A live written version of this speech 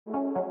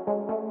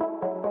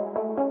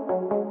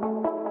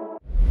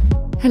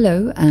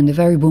Hello, and a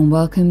very warm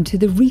welcome to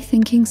the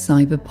Rethinking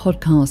Cyber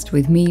podcast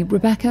with me,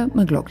 Rebecca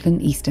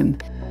McLaughlin-Eastham.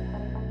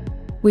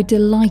 We're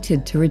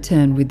delighted to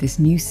return with this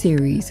new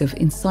series of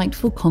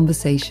insightful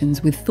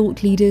conversations with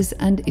thought leaders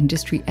and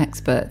industry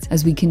experts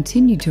as we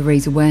continue to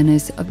raise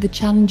awareness of the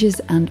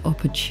challenges and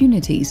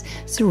opportunities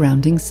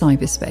surrounding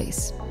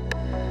cyberspace.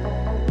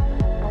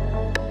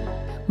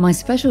 My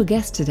special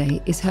guest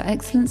today is Her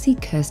Excellency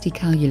Kersti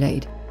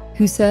Kaljulaid,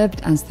 who served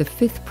as the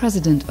 5th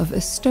President of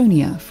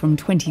Estonia from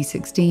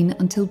 2016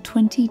 until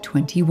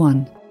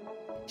 2021.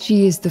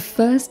 She is the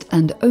first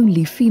and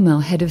only female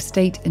head of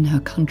state in her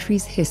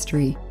country's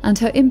history, and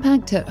her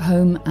impact at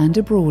home and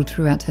abroad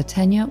throughout her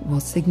tenure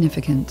was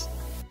significant.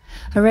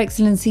 Her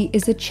Excellency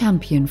is a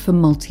champion for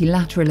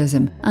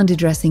multilateralism and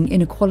addressing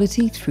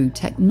inequality through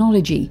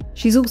technology.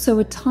 She's also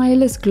a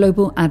tireless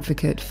global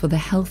advocate for the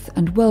health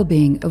and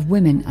well-being of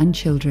women and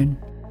children.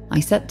 I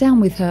sat down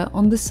with her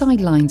on the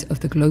sidelines of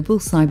the Global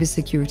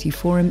Cybersecurity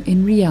Forum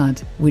in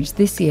Riyadh, which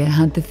this year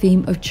had the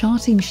theme of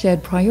charting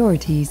shared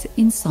priorities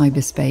in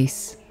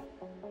cyberspace.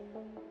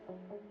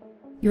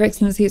 Your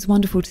Excellency, it's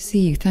wonderful to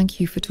see you.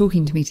 Thank you for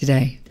talking to me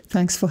today.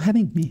 Thanks for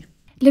having me.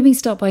 Let me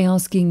start by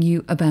asking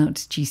you about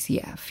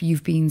GCF.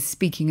 You've been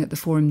speaking at the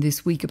forum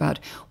this week about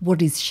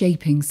what is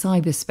shaping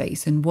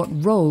cyberspace and what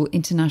role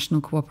international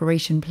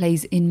cooperation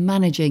plays in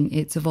managing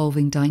its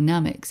evolving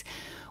dynamics.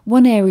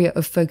 One area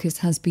of focus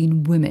has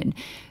been women.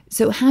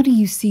 So how do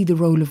you see the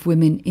role of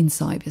women in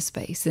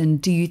cyberspace? And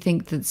do you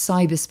think that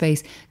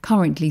cyberspace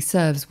currently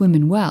serves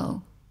women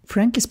well?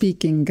 Frankly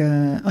speaking,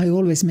 I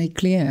always make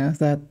clear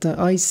that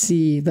I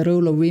see the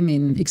role of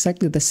women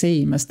exactly the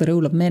same as the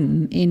role of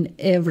men in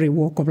every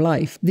walk of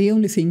life. The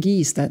only thing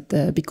is that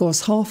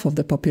because half of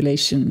the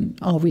population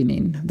are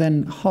women,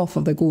 then half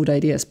of the good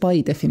ideas by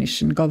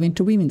definition go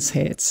into women's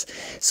heads.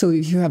 So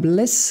if you have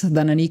less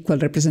than an equal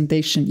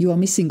representation, you are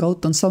missing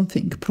out on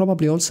something,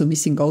 probably also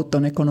missing out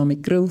on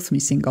economic growth,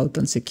 missing out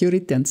on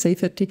security and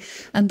safety,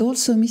 and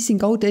also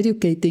missing out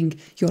educating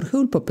your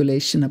whole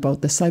population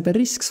about the cyber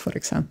risks, for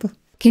example.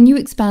 Can you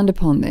expand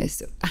upon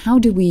this? How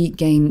do we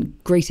gain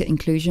greater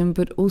inclusion,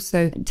 but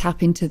also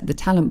tap into the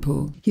talent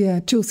pool?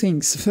 Yeah, two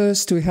things.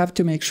 First, we have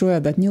to make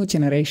sure that new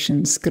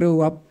generations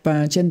grow up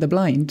gender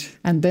blind.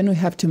 And then we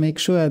have to make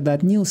sure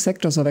that new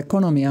sectors of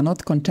economy are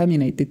not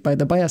contaminated by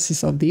the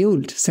biases of the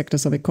old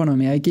sectors of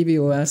economy. I give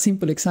you a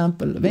simple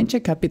example. Venture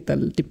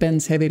capital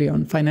depends heavily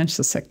on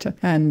financial sector.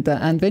 And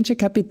venture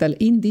capital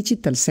in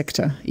digital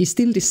sector is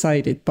still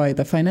decided by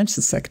the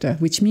financial sector,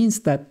 which means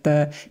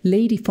that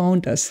lady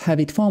founders have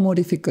it far more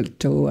difficult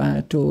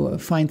to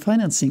find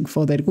financing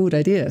for their good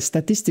ideas.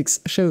 Statistics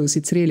shows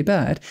it's really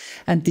bad.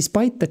 And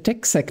despite the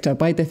tech sector,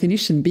 by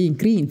definition, being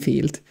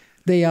greenfield,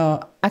 they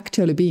are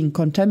actually being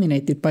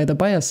contaminated by the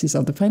biases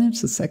of the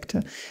financial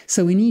sector.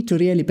 So we need to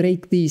really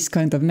break these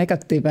kind of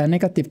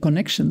negative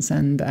connections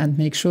and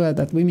make sure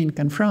that women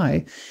can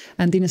thrive.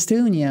 And in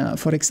Estonia,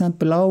 for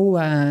example,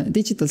 our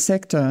digital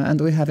sector, and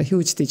we have a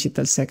huge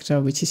digital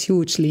sector, which is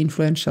hugely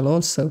influential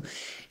also,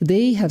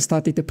 they have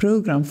started a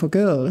program for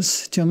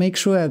girls to make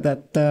sure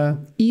that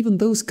even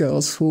those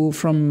girls who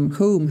from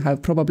home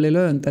have probably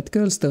learned that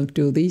girls don't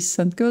do this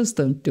and girls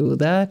don't do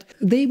that,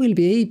 they will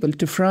be able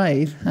to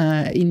thrive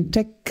in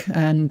tech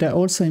and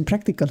also in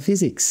practical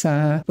physics,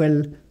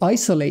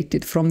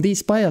 isolated from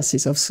these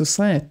biases of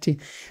society.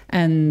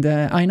 And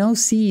I now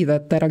see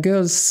that there are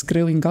girls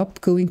growing up,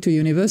 going to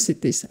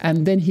universities,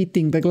 and then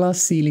hitting the glass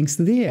ceilings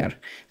there.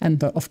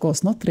 And of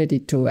course, not ready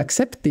to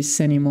accept this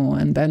anymore.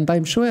 And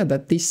I'm sure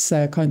that this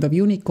kind of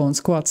unicorn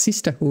squad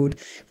sisterhood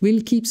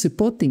will keep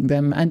supporting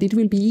them. And it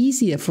will be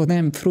easier for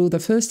them through the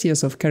first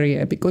years of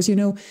career. Because, you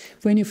know,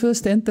 when you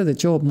first enter the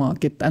job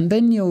market and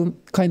then you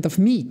kind of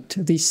meet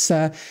this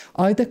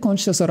either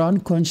conscious or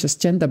unconscious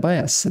gender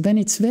bias, then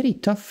it's very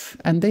tough.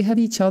 And they have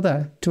each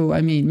other to,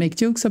 make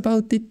jokes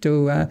about it,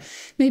 to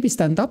maybe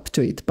stand up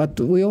to it. But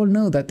we all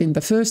know that in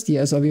the first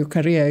years of your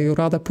career, you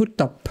rather put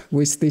up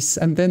with this,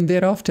 and then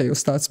thereafter you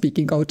start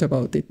speaking out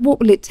about it. What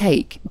will it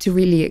take to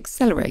really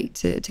accelerate,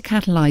 to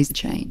catalyse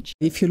change?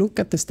 If you look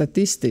at the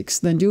statistics,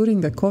 then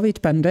during the COVID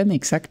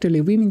pandemics,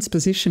 actually women's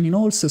position in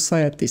all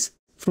societies,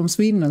 from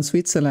Sweden and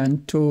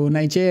Switzerland to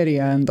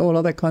Nigeria and all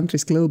other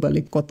countries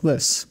globally, got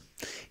worse.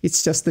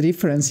 It's just the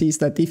difference is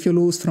that if you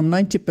lose from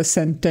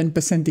 90%, 10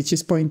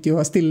 percentage points, you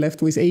are still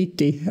left with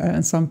 80,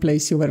 and some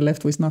place you were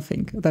left with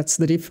nothing. That's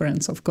the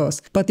difference, of course.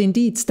 But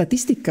indeed,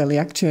 statistically,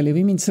 actually,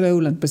 women's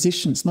role and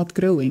position is not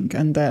growing.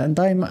 And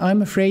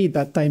I'm afraid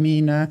that,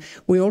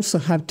 we also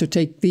have to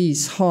take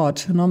these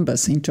hard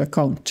numbers into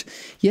account.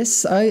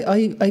 Yes,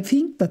 I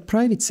think that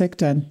private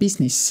sector and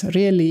business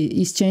really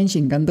is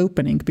changing and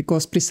opening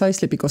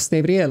precisely because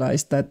they've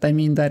realized that,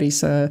 there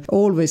is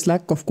always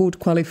lack of good,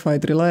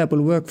 qualified,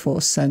 reliable workforce.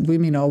 And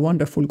women are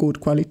wonderful, good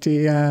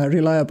quality,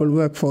 reliable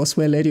workforce,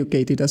 well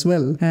educated as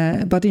well.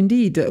 But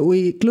indeed,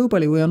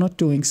 globally we are not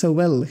doing so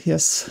well.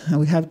 Yes,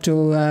 we have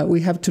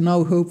to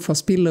now hope for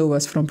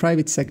spillovers from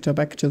private sector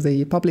back to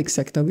the public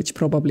sector, which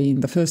probably in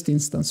the first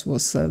instance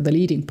was the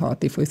leading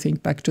part. If we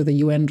think back to the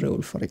UN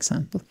role, for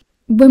example.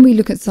 When we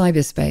look at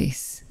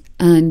cyberspace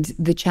and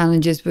the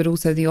challenges, but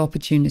also the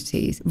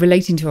opportunities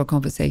relating to our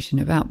conversation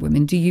about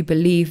women, do you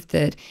believe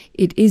that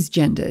it is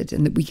gendered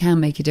and that we can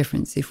make a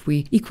difference if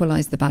we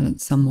equalize the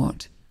balance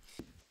somewhat?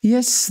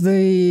 Yes,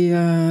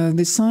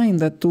 the sign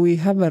that we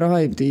have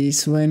arrived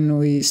is when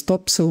we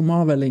stop so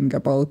marveling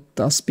about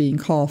us being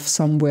half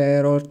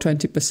somewhere or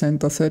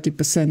 20% or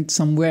 30%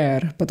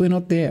 somewhere, but we're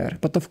not there.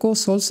 But of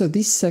course, also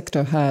this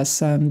sector has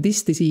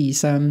this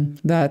disease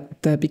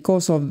that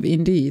because of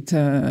indeed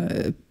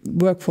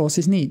workforce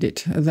is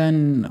needed,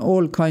 then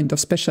all kind of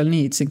special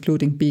needs,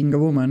 including being a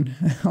woman,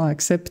 are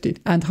accepted.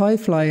 And high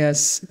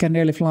flyers can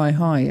really fly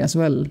high as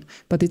well,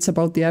 but it's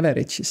about the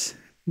averages.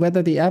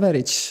 Whether the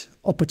average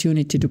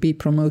opportunity to be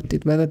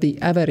promoted, whether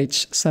the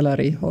average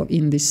salary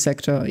in this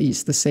sector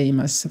is the same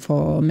as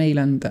for male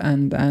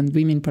and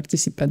women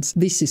participants.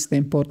 This is the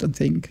important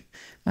thing.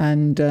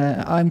 And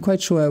I'm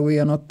quite sure we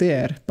are not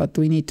there, but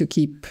we need to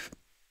keep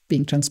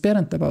being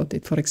transparent about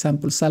it. For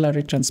example,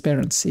 salary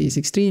transparency is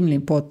extremely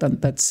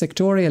important, that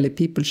sectorially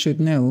people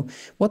should know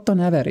what on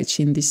average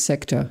in this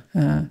sector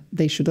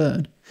they should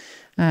earn.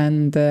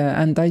 And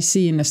I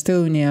see in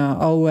Estonia,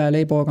 our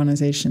labour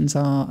organizations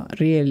are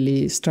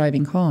really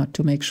striving hard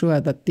to make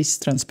sure that this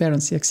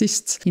transparency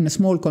exists. In a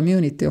small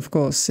community, of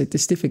course, it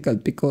is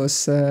difficult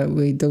because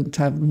we don't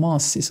have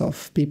masses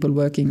of people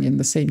working in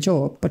the same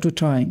job, but we're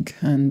trying.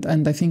 And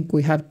I think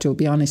we have to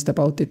be honest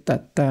about it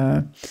that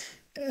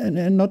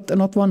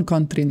not one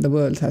country in the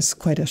world has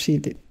quite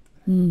achieved it.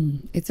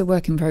 It's a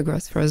work in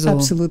progress for us all.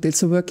 Absolutely,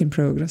 it's a work in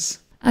progress.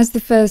 As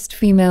the first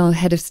female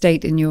head of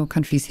state in your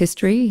country's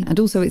history, and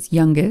also its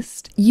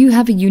youngest, you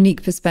have a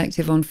unique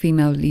perspective on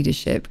female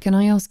leadership. Can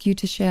I ask you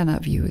to share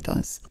that view with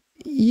us?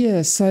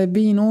 Yes, I've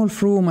been all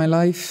through my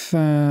life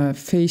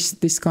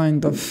faced this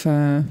kind of,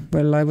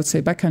 I would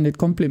say backhanded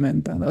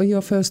compliment. Oh,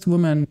 you're first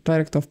woman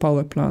director of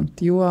power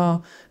plant. You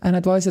are an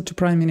advisor to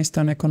Prime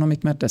Minister on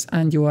economic matters,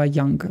 and you are a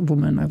young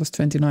woman. I was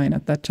 29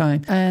 at that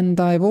time.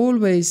 And I've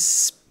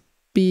always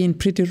been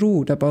pretty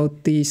rude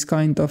about these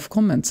kind of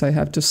comments, I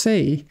have to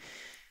say.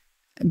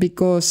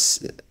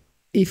 Because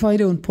if I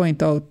don't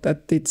point out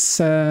that it's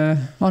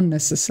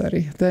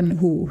unnecessary, then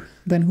who?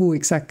 Then who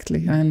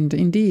exactly? And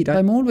indeed,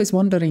 I'm always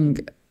wondering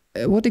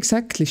what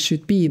exactly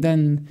should be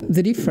then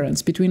the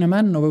difference between a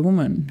man or a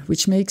woman,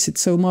 which makes it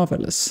so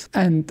marvelous.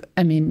 And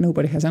I mean,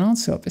 nobody has an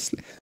answer, obviously.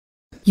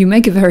 You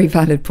make a very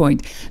valid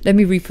point. Let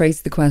me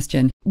rephrase the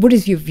question. What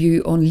is your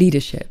view on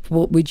leadership?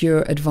 What would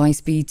your advice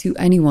be to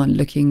anyone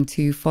looking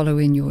to follow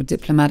in your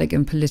diplomatic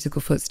and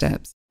political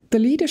footsteps? The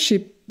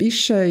leadership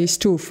issue is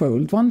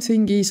twofold. One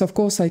thing is, of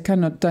course, I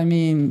cannot,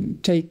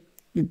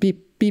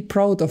 be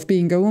proud of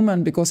being a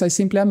woman because I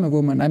simply am a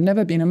woman. I've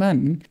never been a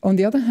man. On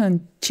the other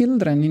hand,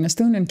 children in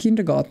Estonian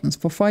kindergartens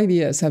for 5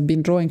 years have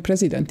been drawing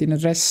president in a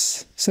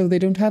dress. So they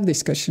don't have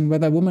discussion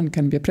whether a woman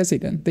can be a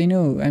president. They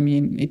know,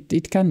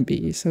 it can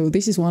be. So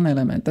this is one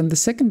element. And the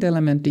second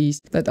element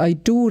is that I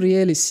do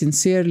really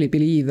sincerely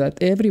believe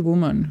that every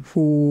woman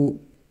who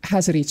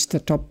has reached the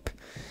top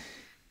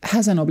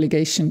has an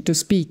obligation to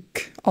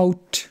speak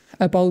out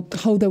about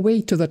how the way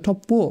to the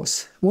top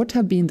was. What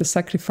have been the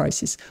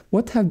sacrifices?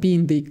 What have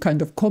been the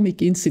kind of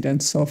comic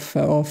incidents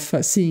of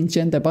seeing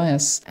gender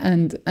bias?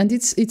 And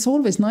it's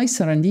always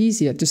nicer and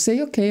easier to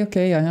say,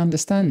 okay, I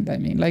understand.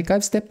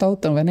 I've stepped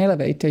out of an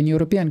elevator in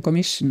European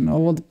Commission,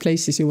 all the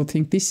places you would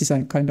think this is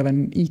a kind of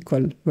an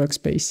equal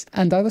workspace.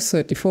 And I was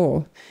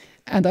 34.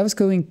 And I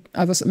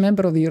was a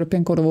member of the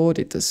European Court of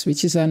Auditors,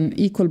 which is an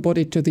equal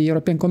body to the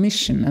European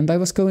Commission. And I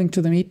was going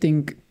to the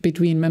meeting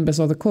between members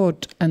of the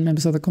court and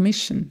members of the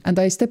Commission. And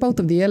I step out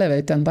of the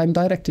elevator and I'm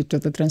directed to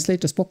the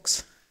translator's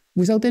box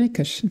without any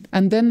question.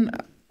 And then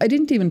I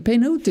didn't even pay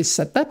notice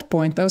at that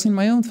point. I was in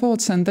my own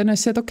thoughts. And then I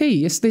said, okay,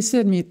 yes, they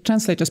said me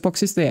translator's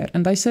box is there.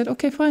 And I said,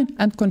 okay, fine,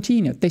 and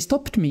continued. They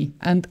stopped me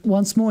and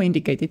once more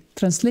indicated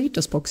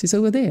translator's box is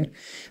over there.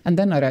 And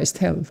then I raised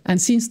hell.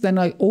 And since then,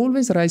 I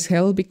always raise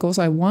hell because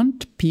I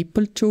want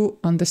people to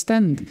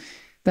understand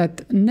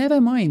that never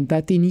mind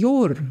that in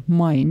your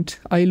mind,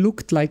 I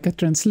looked like a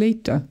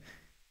translator.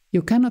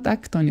 You cannot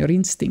act on your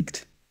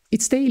instinct.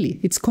 It's daily,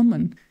 it's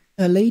common.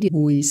 A lady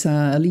who is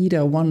a leader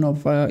of one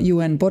of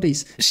UN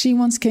bodies, she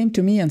once came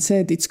to me and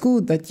said, it's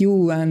good that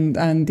you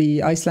and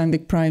the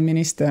Icelandic Prime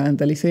Minister and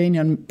the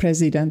Lithuanian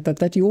President,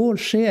 that you all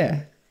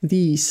share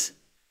these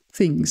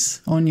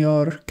things on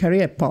your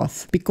career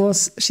path.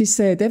 Because she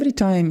said every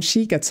time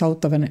she gets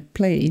out of a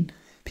plane,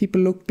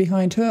 people look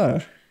behind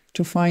her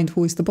to find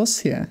who is the boss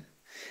here.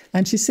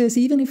 And she says,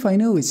 even if I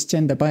know it's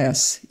gender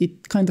bias,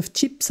 it kind of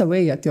chips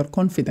away at your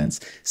confidence.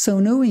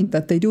 So knowing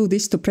that they do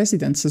this to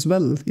presidents as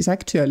well is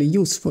actually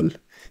useful.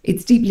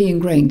 It's deeply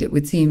ingrained, it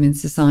would seem, in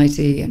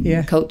society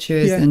and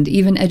cultures and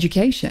even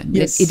education.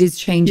 Yes. It is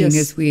changing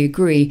as we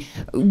agree.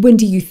 When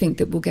do you think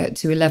that we'll get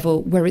to a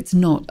level where it's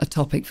not a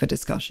topic for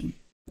discussion?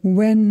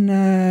 When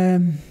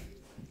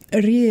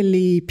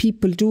really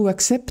people do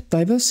accept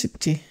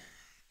diversity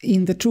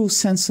in the true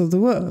sense of the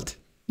word,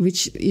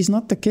 which is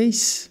not the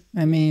case.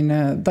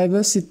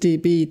 Diversity,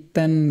 be it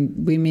then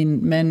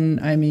women,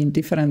 men,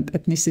 different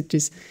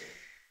ethnicities.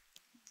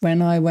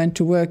 When I went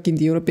to work in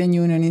the European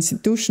Union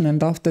institution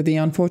and after the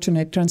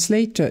unfortunate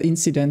translator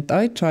incident,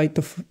 I tried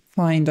to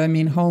find,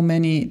 how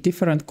many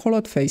different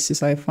colored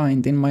faces I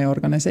find in my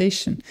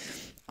organization.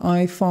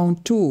 I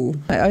found two.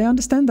 I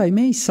understand I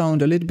may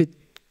sound a little bit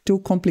too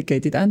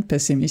complicated and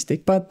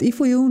pessimistic, but if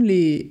we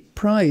only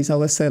prize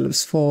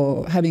ourselves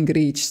for having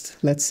reached,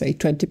 let's say,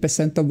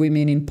 20% of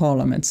women in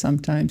parliament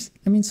sometimes,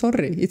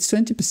 sorry, it's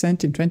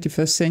 20% in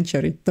 21st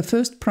century. The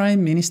first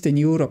prime minister in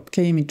Europe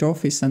came into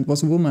office and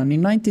was a woman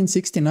in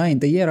 1969,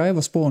 the year I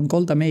was born,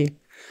 Golda Meir.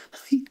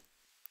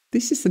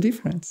 This is the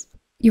difference.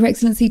 Your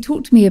Excellency,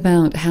 talk to me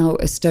about how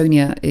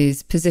Estonia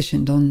is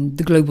positioned on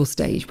the global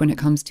stage when it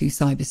comes to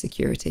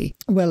cybersecurity.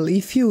 Well,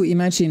 if you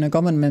imagine a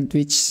government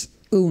which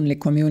only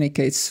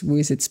communicates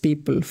with its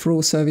people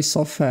through service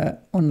software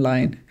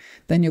online,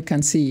 then you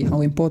can see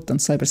how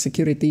important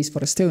cybersecurity is for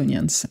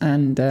Estonians.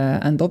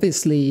 And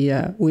obviously,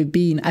 we've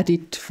been at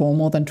it for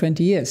more than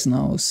 20 years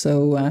now.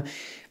 So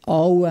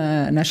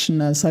our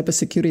National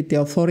Cybersecurity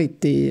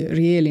Authority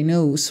really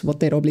knows what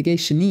their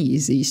obligation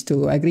is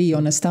to agree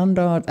on a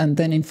standard and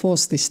then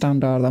enforce this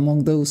standard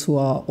among those who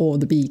are all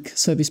the big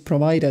service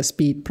providers,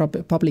 be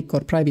it public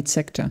or private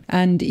sector.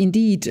 And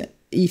indeed,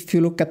 if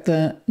you look at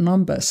the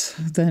numbers,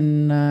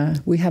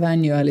 then we have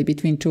annually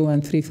between 2,000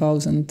 and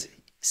 3,000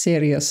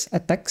 serious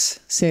attacks,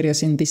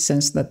 serious in this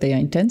sense that they are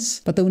intense,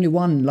 but only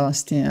one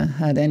last year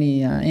had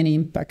any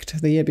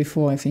impact. The year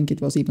before, I think it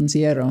was even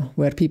zero,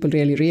 where people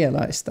really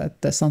realized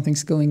that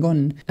something's going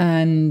on.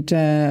 And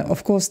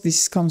of course,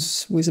 this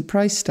comes with a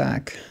price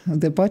tag.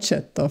 The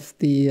budget of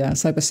the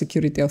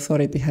Cybersecurity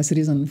Authority has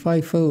risen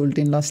fivefold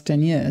in the last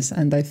 10 years,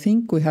 and I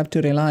think we have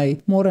to rely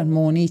more and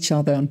more on each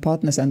other, on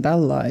partners and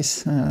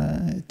allies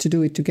to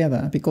do it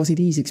together, because it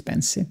is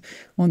expensive.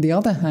 On the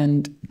other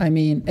hand,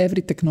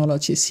 every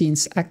technology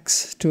since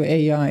X to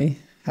AI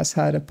has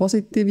had a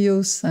positive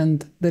use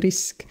and the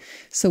risk.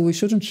 So we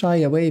shouldn't shy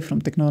away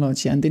from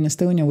technology. And in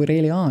Estonia, we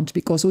really aren't,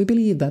 because we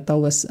believe that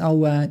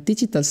our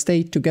digital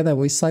state together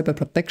with cyber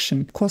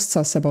protection costs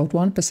us about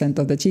 1%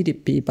 of the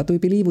GDP, but we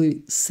believe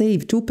we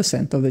save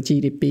 2% of the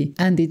GDP.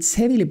 And it's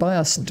heavily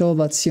biased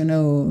towards,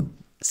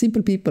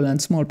 simple people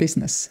and small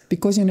business,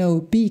 because,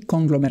 big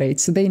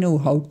conglomerates, they know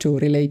how to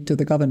relate to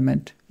the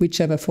government,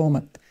 whichever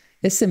format.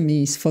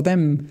 SMEs, for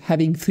them,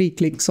 having 3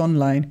 clicks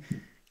online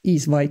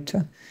is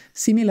vital.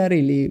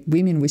 Similarly,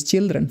 women with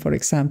children, for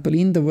example,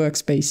 in the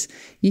workspace,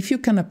 if you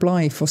can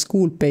apply for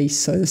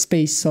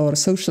space or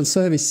social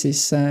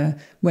services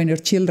when your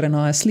children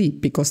are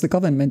asleep because the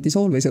government is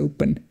always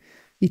open,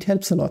 it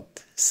helps a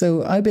lot.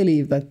 So I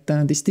believe that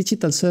this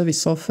digital service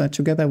software,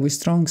 together with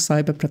strong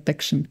cyber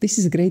protection, this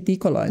is a great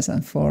equalizer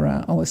for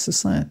our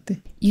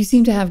society. You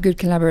seem to have good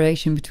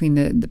collaboration between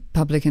the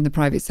public and the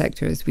private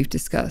sector, as we've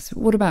discussed.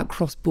 What about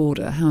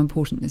cross-border? How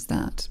important is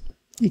that?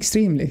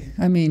 Extremely.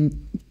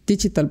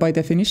 Digital by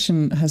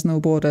definition has no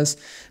borders,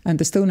 and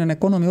the Estonian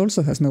economy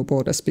also has no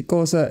borders,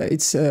 because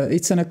it's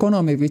an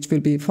economy which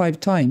will be 5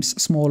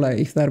 times smaller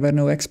if there were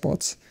no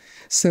exports.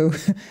 So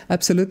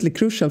absolutely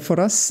crucial for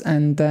us,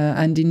 and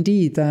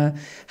indeed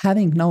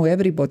having now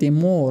everybody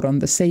more on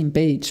the same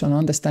page on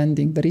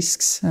understanding the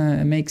risks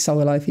makes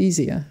our life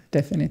easier,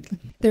 definitely.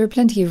 There are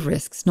plenty of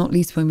risks, not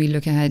least when we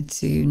look ahead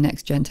to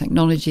next-gen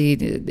technology,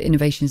 the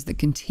innovations that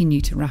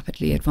continue to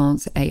rapidly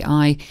advance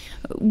AI.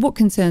 What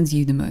concerns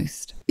you the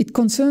most? It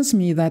concerns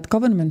me that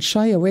governments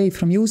shy away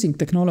from using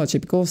technology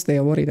because they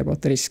are worried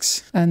about the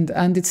risks. And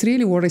it's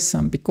really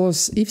worrisome,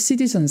 because if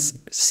citizens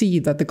see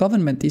that the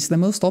government is the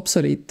most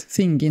obsolete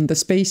thing in the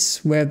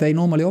space where they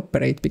normally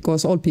operate,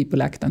 because all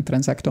people act and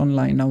transact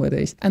online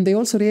nowadays, and they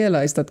also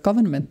realize that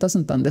government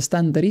doesn't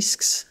understand the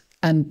risks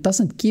and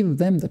doesn't give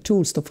them the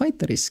tools to fight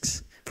the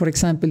risks. For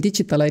example,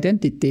 digital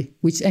identity,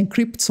 which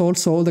encrypts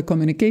also all the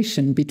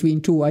communication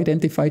between 2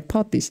 identified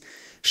parties,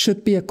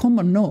 should be a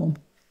common norm.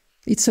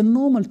 It's a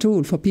normal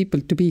tool for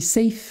people to be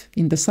safe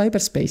in the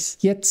cyberspace,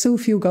 yet so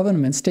few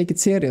governments take it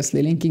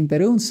seriously, linking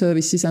their own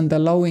services and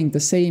allowing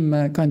the same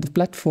kind of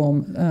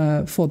platform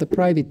for the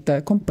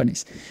private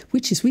companies,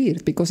 which is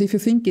weird, because if you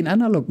think in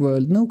analog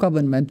world, no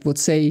government would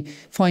say,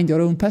 find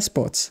your own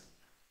passports.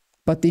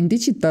 But in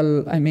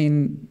digital,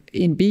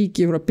 in big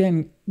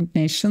European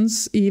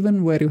nations,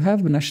 even where you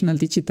have a national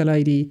digital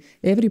ID,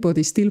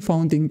 everybody's still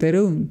founding their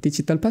own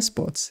digital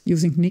passports,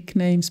 using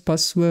nicknames,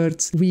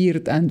 passwords,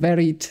 weird and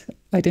varied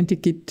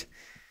identikit.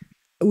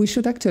 We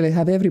should actually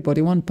have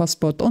everybody one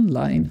passport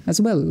online as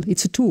well.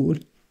 It's a tool.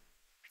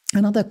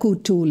 Another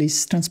good tool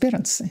is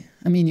transparency.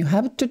 You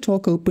have to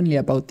talk openly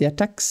about the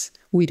attacks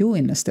we do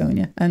in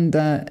Estonia. And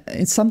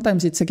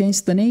sometimes it's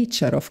against the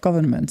nature of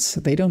governments.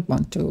 They don't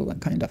want to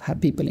kind of have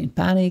people in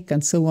panic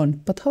and so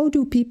on. But how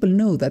do people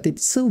know that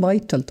it's so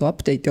vital to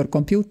update your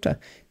computer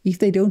if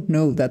they don't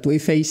know that we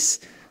face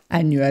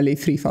annually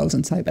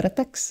 3,000 cyber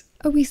attacks?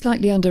 Are we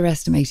slightly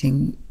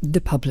underestimating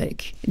the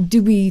public?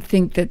 Do we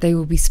think that they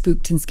will be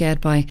spooked and scared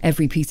by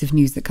every piece of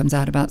news that comes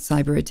out about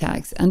cyber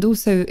attacks? And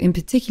also, in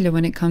particular,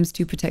 when it comes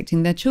to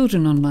protecting their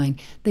children online,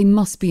 they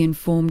must be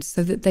informed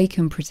so that they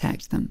can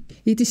protect them.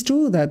 It is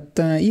true that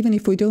even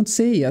if we don't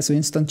say, as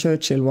Winston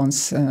Churchill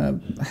once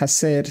has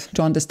said,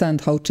 to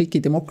understand how tricky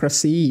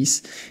democracy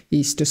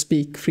is to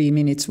speak 3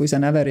 minutes with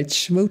an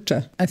average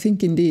voter. I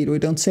think indeed we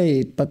don't say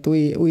it, but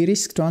we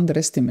risk to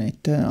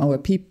underestimate our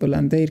people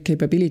and their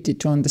capability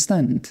to understand.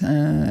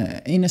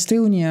 In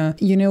Estonia,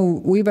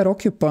 we were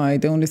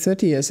occupied only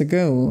 30 years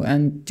ago,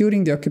 and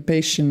during the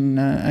occupation,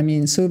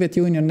 Soviet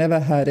Union never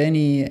had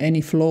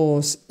any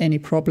flaws, any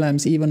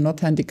problems, even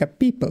not handicapped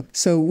people.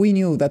 So we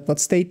knew that what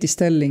state is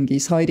telling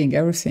is hiding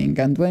everything.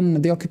 And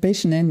when the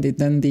occupation ended,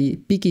 then the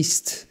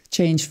biggest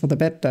change for the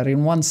better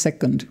in 1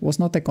 second was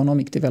not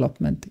economic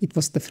development. It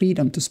was the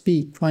freedom to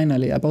speak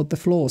finally about the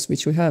flaws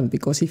which we have,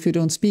 because if you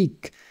don't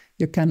speak,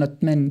 you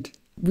cannot mend.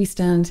 We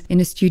stand in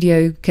a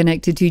studio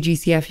connected to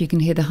GCF. You can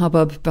hear the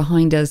hubbub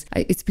behind us.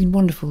 It's been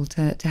wonderful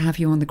to have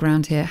you on the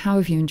ground here. How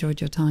have you enjoyed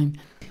your time?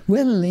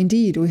 Well,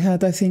 indeed, we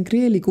had, I think,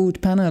 really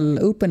good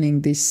panel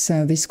opening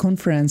this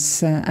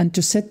conference and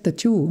to set the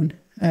tune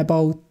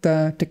about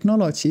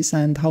technologies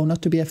and how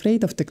not to be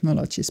afraid of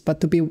technologies,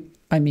 but to be,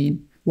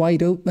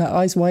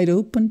 eyes wide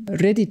open,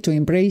 ready to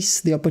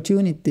embrace the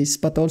opportunities,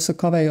 but also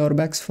cover your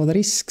backs for the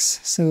risks.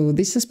 So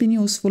this has been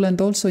useful, and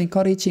also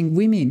encouraging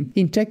women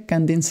in tech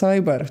and in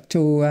cyber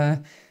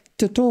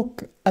to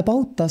talk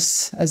about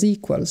us as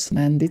equals.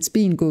 And it's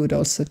been good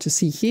also to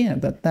see here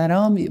that there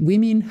are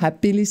women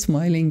happily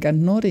smiling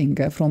and nodding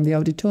from the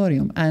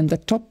auditorium. And the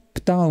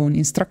top-down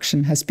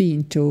instruction has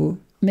been to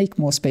make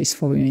more space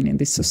for women in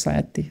this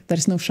society. There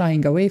is no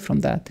shying away from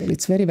that.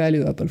 It's very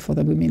valuable for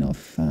the women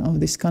of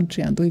this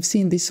country. And we've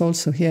seen this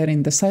also here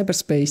in the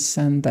cyberspace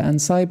and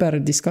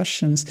cyber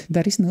discussions.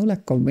 There is no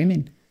lack of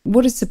women.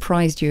 What has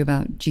surprised you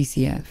about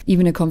GCF?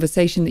 Even a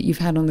conversation that you've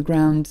had on the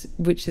ground,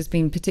 which has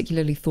been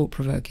particularly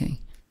thought-provoking?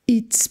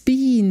 It's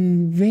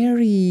been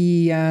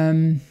very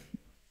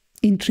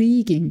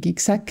intriguing,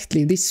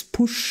 exactly. This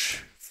push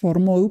for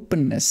more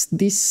openness,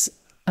 this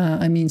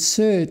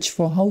search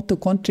for how to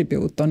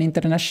contribute on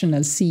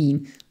international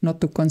scene, not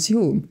to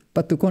consume,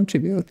 but to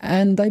contribute.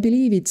 And I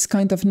believe it's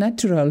kind of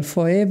natural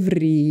for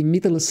every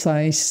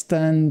middle-sized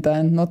and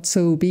not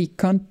so big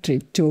country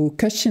to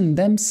question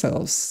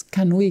themselves.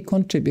 Can we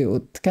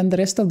contribute? Can the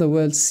rest of the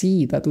world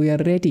see that we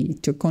are ready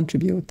to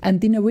contribute?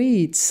 And in a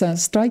way, it's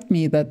struck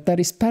me that there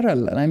is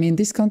parallel.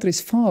 This country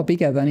is far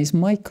bigger than is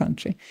my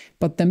country.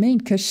 But the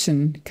main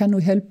question, can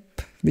we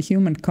help the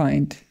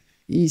humankind,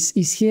 is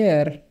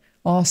here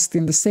asked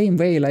in the same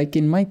way like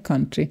in my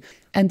country.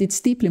 And it's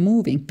deeply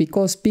moving,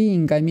 because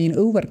being,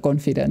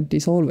 overconfident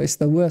is always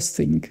the worst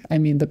thing.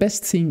 The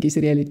best thing is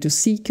really to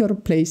seek your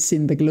place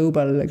in the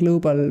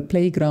global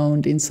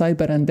playground in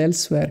cyber and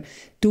elsewhere.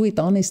 Do it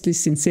honestly,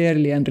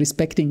 sincerely, and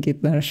respecting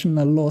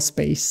international law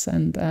space.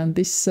 And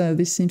this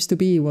seems to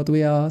be what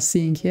we are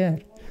seeing here.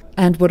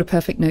 And what a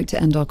perfect note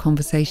to end our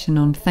conversation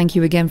on. Thank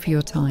you again for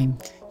your time.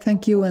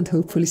 Thank you, and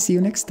hopefully see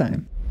you next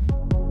time.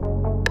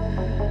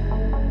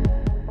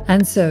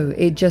 And so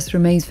it just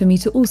remains for me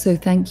to also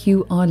thank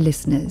you, our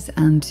listeners,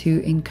 and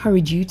to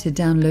encourage you to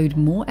download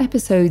more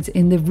episodes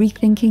in the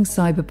Rethinking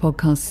Cyber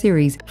podcast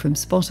series from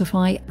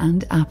Spotify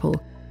and Apple.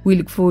 We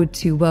look forward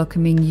to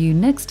welcoming you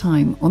next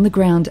time on the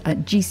ground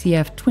at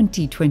GCF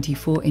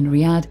 2024 in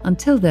Riyadh.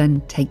 Until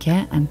then, take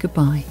care and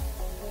goodbye.